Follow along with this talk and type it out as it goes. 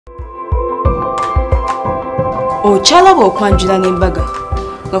Ochalaba okwanjula n'embaga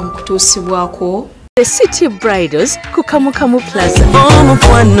nga kukutuusibwako The City Bridals ku Kamukamu Plaza.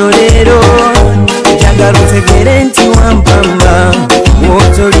 Omukwano leero njagala otegere nti wampamba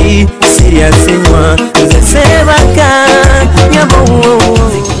wotoli serious enywa nze sebaka nyabo.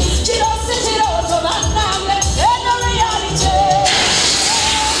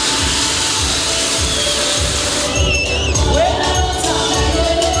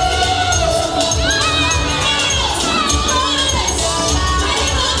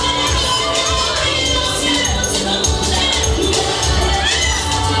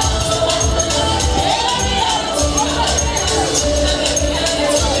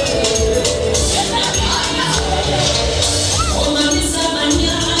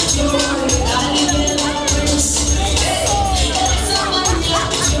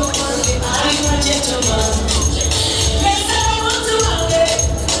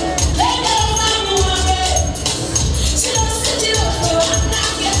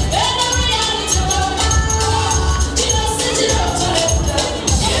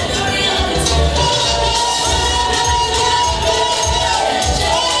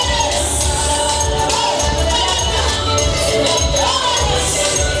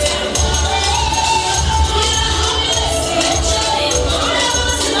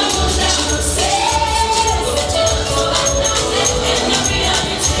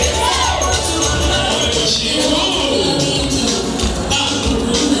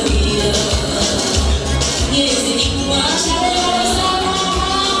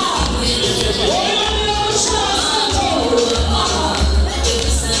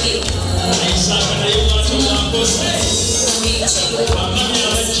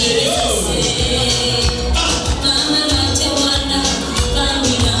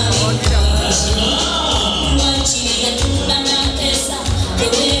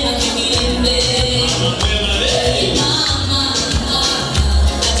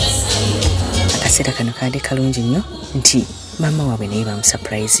 Akaseera kano kade kalungi nnyo nti mama waabwe naye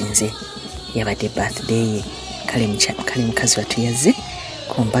bamusurprise nze yabadde birthday ye kale mukazi watu yazze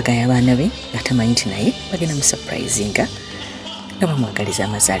ku mbaga y'abaana be nga tamanyi nti naye bagenda musurprisinga nga bamwagaliza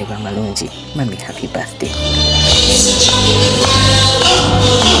amazaalibwa amalungi. Mami, happy birthday.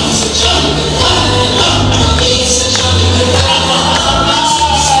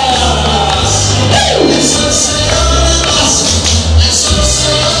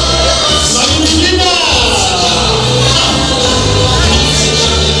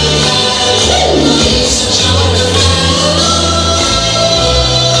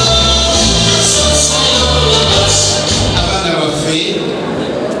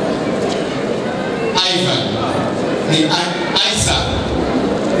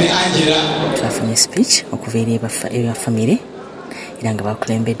 Twafunye speech okuva eri eba family era nga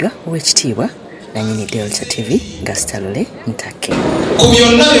bakulembeddwa ow'ekitiibwa nannyini Delta TV Gastalole Ntake. Ku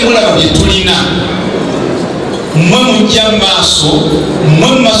byonna bye mulaba bye tulina mmwe mujja maaso mmwe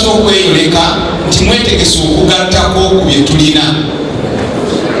mumaze okweyoleka nti mwetegese okugattako ku bye tulina.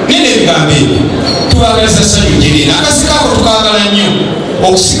 Nene ebigambo ebyo tubagaliza ssanyu njereera akasikaako tukaagala nnyo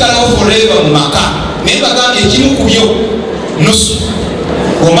okusigalawo forever mu maka naye bagambye ekimu ku byo nusu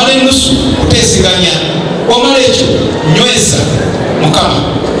omala enusu kuteesiganya omala ekyo nyweza Mukama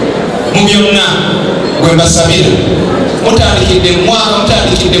mu byonna gwe mbasabira. Mutandikidde mu mwaka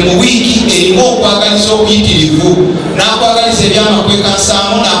mutandikidde mu wiiki erimu okwagaliza obuyitirivu n'akwagaliza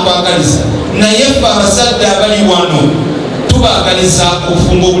ebyamakwekansaamu n'akwagaliza naye ffe abazadde abali wano tubaagaliza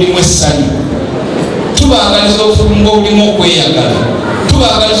obufumbo obulimu essanyu, tubaagaliza obufumbo obulimu okweyagala,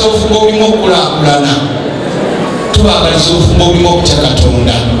 tubaagaliza obufumbo obulimu okulaakulana, tubaagaliza obufumbo obulimu okutya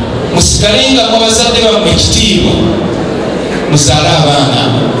Katonda. Musigalenga mu bazadde bammwe ekitiibwa muzaale abaana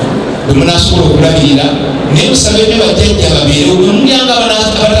bwe munaasobola okulabirira naye musabe nnyo bajjajja babeere bwe mulyanga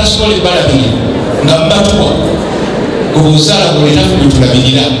abatasobola ebalabirira nga mubatuwa obuzaala bwe naffe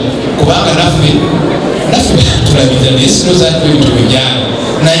bwetulabirira kubanga naffe tulabirira naye sinozaafe bitubujyana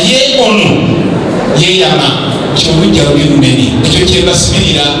naye ono yeeyama kyolujja luli lunene ekyo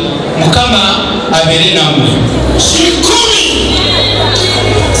kyembasibirira. Mukama abeere nammwe.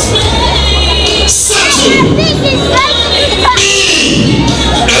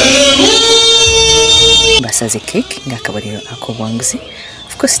 Basaze cake ng'akabaliro ak'obuwanguzi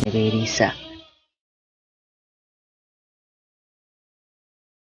of course ne beeriisa.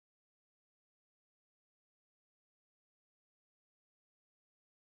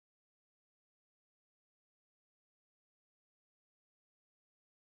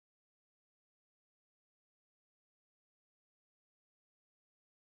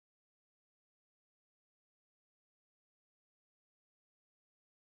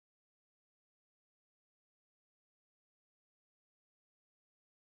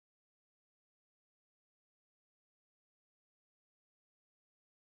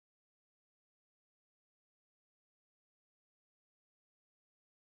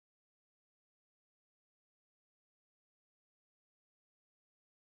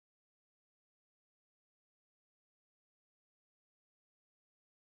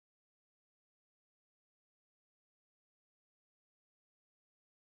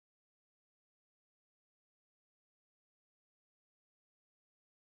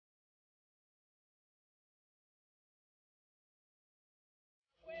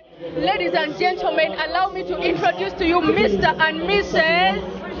 Ladies and gentlemen, allow me to introduce to you Mr. and Mrs.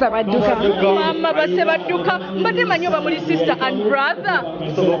 Sabaduka. Mama Basebaduka. Mbade manyoba muli sister and brother.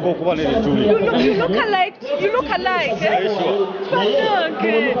 You look alike. You look alike. Eh?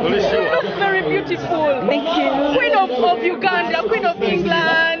 Okay. You look very beautiful. Thank you. Queen of Uganda, Queen of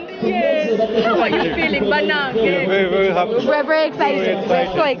England. Yes. How are you feeling, Banange? Very, very happy. We're very excited. We're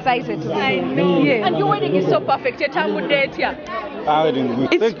so excited. I know. Yes. And your wedding is so perfect. Your time would date here.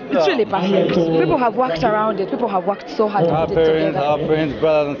 It's really perfect. People have worked around it. People have worked so hard to Our put it parents, together. our friends,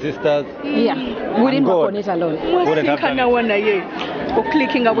 brothers and sisters. Yeah. We didn't work on it alone. Mwasinkana wana ye.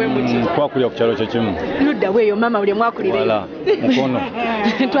 Clicking away muti. Twakulira ku kyalo kyekimu. Ludda weyo mama uli mwakulira. Wala mukono.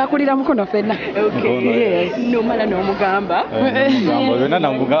 Twakulira mukono fenna. Okay. Yes. Nomala n'omugamba. Mugamba byonna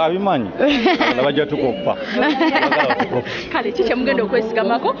namuga abimanyi. Abajja tukoppa. Kale kiki mugenda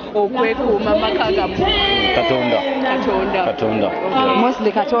okwesigamako okwekuuma maka gamu. Katonda.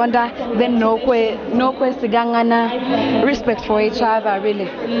 Mostly Katonda, then no sigangana, respect for each other, really.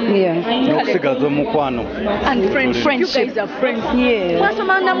 Yeah. N'okusigaza omukwano. And friendship. You guys are friends. Yeah.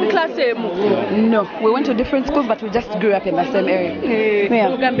 Mwasomanga mu class emu. No, we went to different schools, but we just grew up in the same area. Yeah.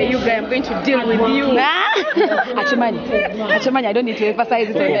 Mugambe, you guys, I'm going to deal with you. Achimani, I don't need to emphasize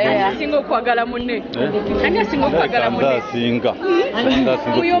it on the air. Singa okwagala munne. Ani asinga okwagala munne. Asinga.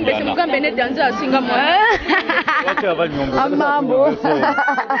 Muyombese mugambe nedda nze asinga mwana. Amambo.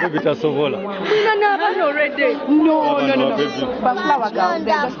 Bitasobola. Mulina n'abaana already. No. But flower girls,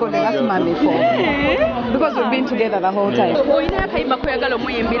 they're just calling us mommy for. Because we've been together the whole time. Oyina akayimba koyagala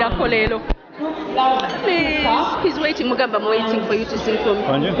omuyimbirako leero. Please, he's waiting. Mugamba, I'm waiting for you to sing for me.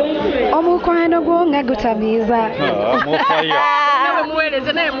 Omukwano gwo nga gutamiza. Nawe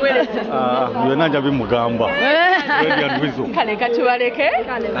muweereze, naye muweereze. Byonna nja bimugamba. Kale katubaleke.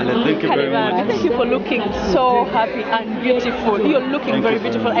 Thank you very much. Thank you for looking so happy and beautiful. You're looking very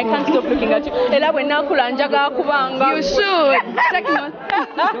beautiful. I can't stop looking at you. Era bwe naakula njaga kubanga. You should.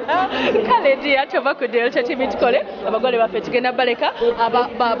 Kale dear, tova ku deal kyati tukole. Abagole baffe tugenda baleka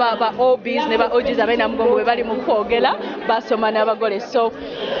aba OBs ne ba OGs abaina mugongo bwe bali mu kwogera basoma n'abagole. So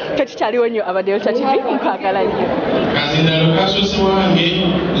tetukyaliwo nnyo abadde kyati nkwagala nnyo. Kazindalo kasosi wange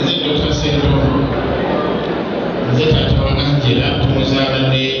nze Dr. Sento. Nze taata wa Angela tumuzaala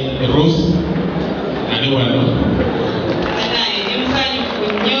ne Ruth ali wano.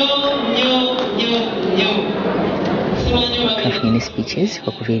 Bafunye ne speeches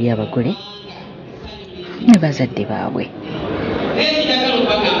okuva eri abagole ne bazadde baabwe.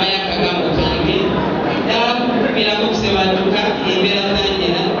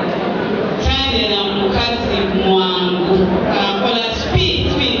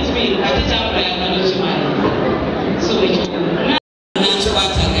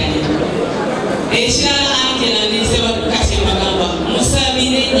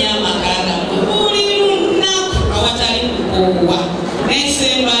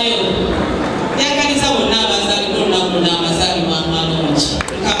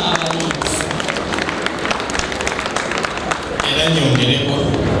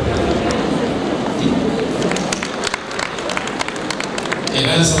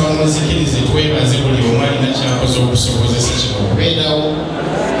 Era nsaba muzikirize twebaze buli omu alina kyakoze okusobozesa kino okubeerawo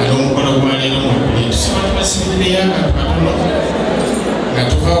era omukolo gwa leero mwekuli tusaba tubasibirireyo akantu katono nga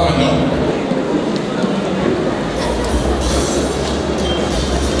tuva wano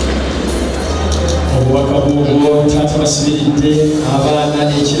obubaka bwobwo taata basibiridde abaana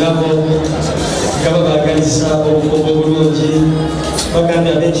ekirabo nga babaagaliza obufumbo obulungi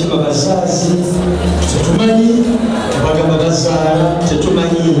bagambye ab'enkima bazaazi tetumanyi bagamba bazaala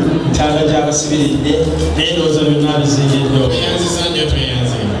tetumanyi ntaala gy'abasibiridde naye ndowooza byonna bizingiddwe oyanziza njo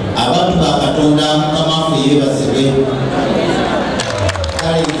tweyanzira abantu ba Katonda mukamafu yeebazibwe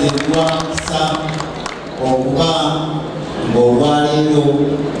kale nze ndwakisa okuba ng'olwaleero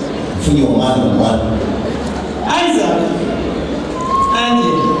nfunye omwana omuwala Isaac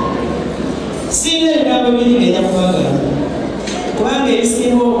Angela singa ebigambo biri ngenda kubagala kubanga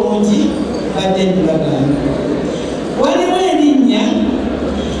ebisinga obungi badde ntibagana waliwo erinnya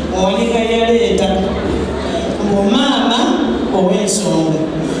Monica yaleeta mu maama ow'ensonga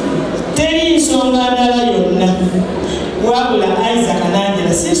teri nsonga ndala yonna wabula Isaac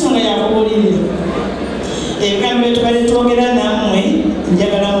n'Angela si nsonga yakubuulirira ebigambo byetubadde twogera nammwe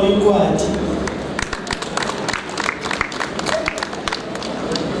njagala mubikwate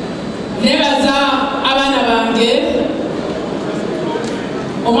nebaza abaana bange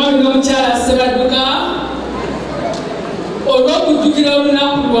omwami n'omukyala Ssebaduka olw'okujjukira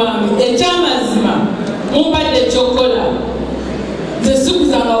olunaku lwange ekyamazima mumpadde ekyokukola nze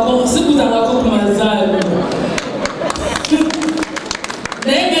sikuzangako ku mazaalibwa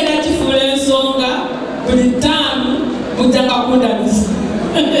naye ngenda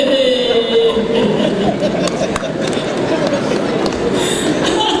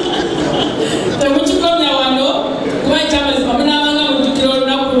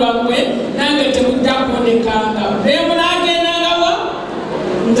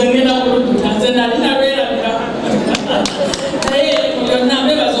nze ngenda kulubuta nze nali nabeerabira naye byonna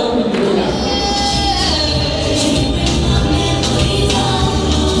mbebaza okulubirira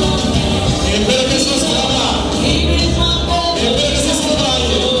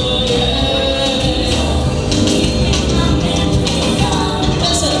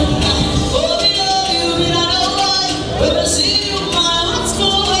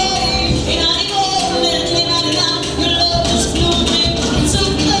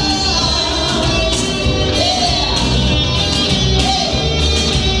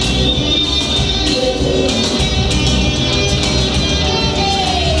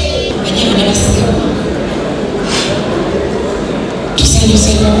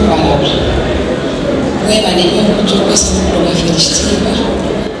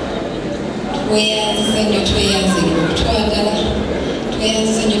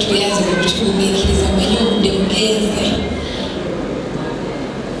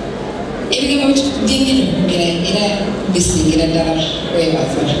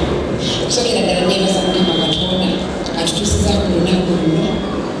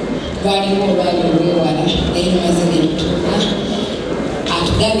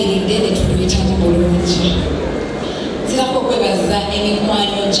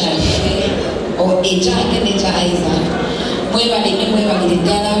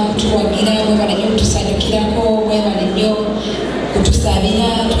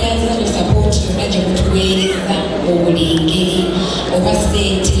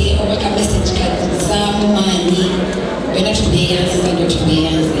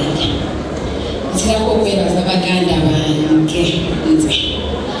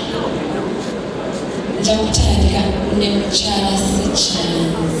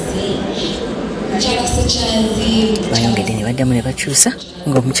bayongedde ne baddamu ne bakyusa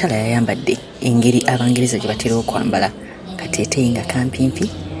ng'omukyala yayambadde engeri abangereza gye batera okwambala kateeteeyi nga kampimpi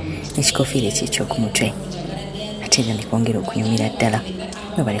n'ekikofiira eky'eky'oku mutwe ate era ne kwongera okunyumira ddala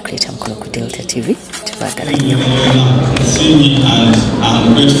nga bali kuleeta mukolo ku Delta TV tubaagala nnyo.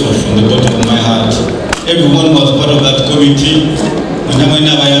 Everyone was part of that committee. When I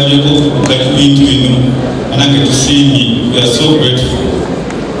to see me, we are so grateful.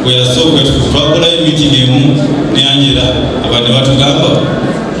 We are so grateful. Probably meeting him, Niangela, about the Watugamba.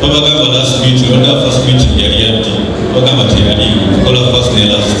 Baba Gamba last meeting, or the first meeting, Yariati, Ogamba Tiani, all of us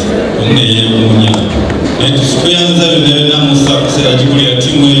last, only Yamunia. And to Squayanza, the Namusa, Serajikuria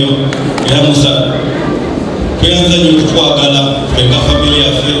Timoyo, Yamusa, Quayanza, Yukwagala, the family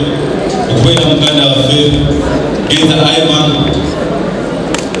affair. Kwenda mkanda wa faith, Geza Ivan,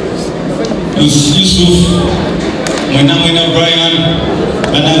 Yusuf, Mwena Brian,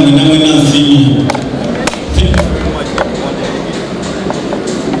 Mwena Zimi.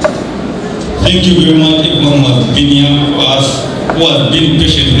 Thank you very much, everyone who has been here for us, who has been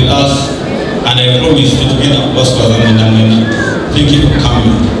patient with us, and I promise to together prosper Mwena. Thank you for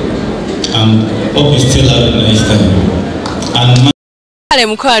coming. Hope you still have a nice time. And Ale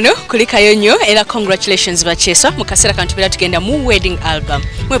mukwano kulikayo nnyo era congratulations bakyeswa mu kaseera kano tubeera tugenda mu wedding album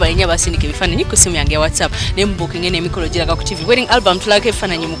mwebale nnyo abasindika ebifaananyi ku simu yange ya WhatsApp ne mubooking n'emikolo giraga ku TV wedding album tulagako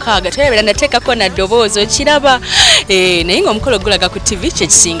ebifaananyi 6 tulabeera nateekako na ddoboozi okiraba naye ng'omukolo gulaga ku TV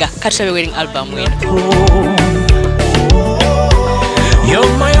kyekisinga katulabe wedding album weno.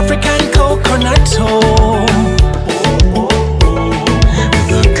 You're my African coconut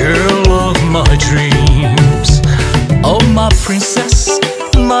the girl of my dreams, oh my princess,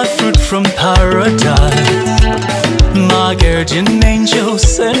 my fruit from paradise, my guardian angel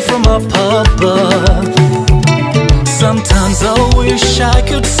sent from up above. Sometimes I wish I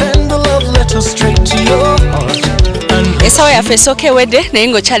could send a love letter straight to your heart. Esawa yaffe esookeewedde naye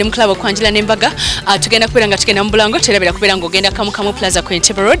ng'okyali mu club okwanjula n'embaga tugenda kubeera nga tugenda mu bulango terabira kubeera ng'ogenda Kamu Plaza ku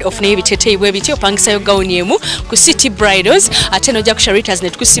Entebbe Road ofuneyo ebiteeteeyi bwe biti opangisayo gawuni emu ku City Bridals ate n'ojja ku Sharitas ne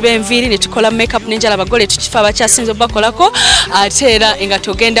tukusiba enviiri ne tukola makeup n'enjala abagole tukifa abakyasinze obakolako ate era nga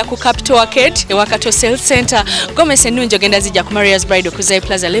tugenda ku Capital Arcade ewa Kato Sales Center gomesi ennungi ogenda zijja ku Maria's Bride okuzayo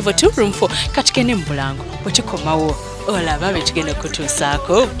Plaza Level 2 Room 4 katugende mu bulango bwe tukomawo olaba be tugenda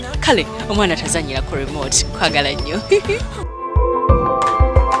kutuusaako kale omwana tazanyira ku remote kwagala nnyo.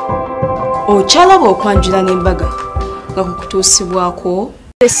 Okyalaba okwanjula n'embaga nga kukutuusibwako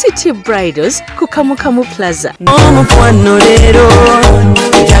The City Bridals ku Kamu Plaza. Omukwano leero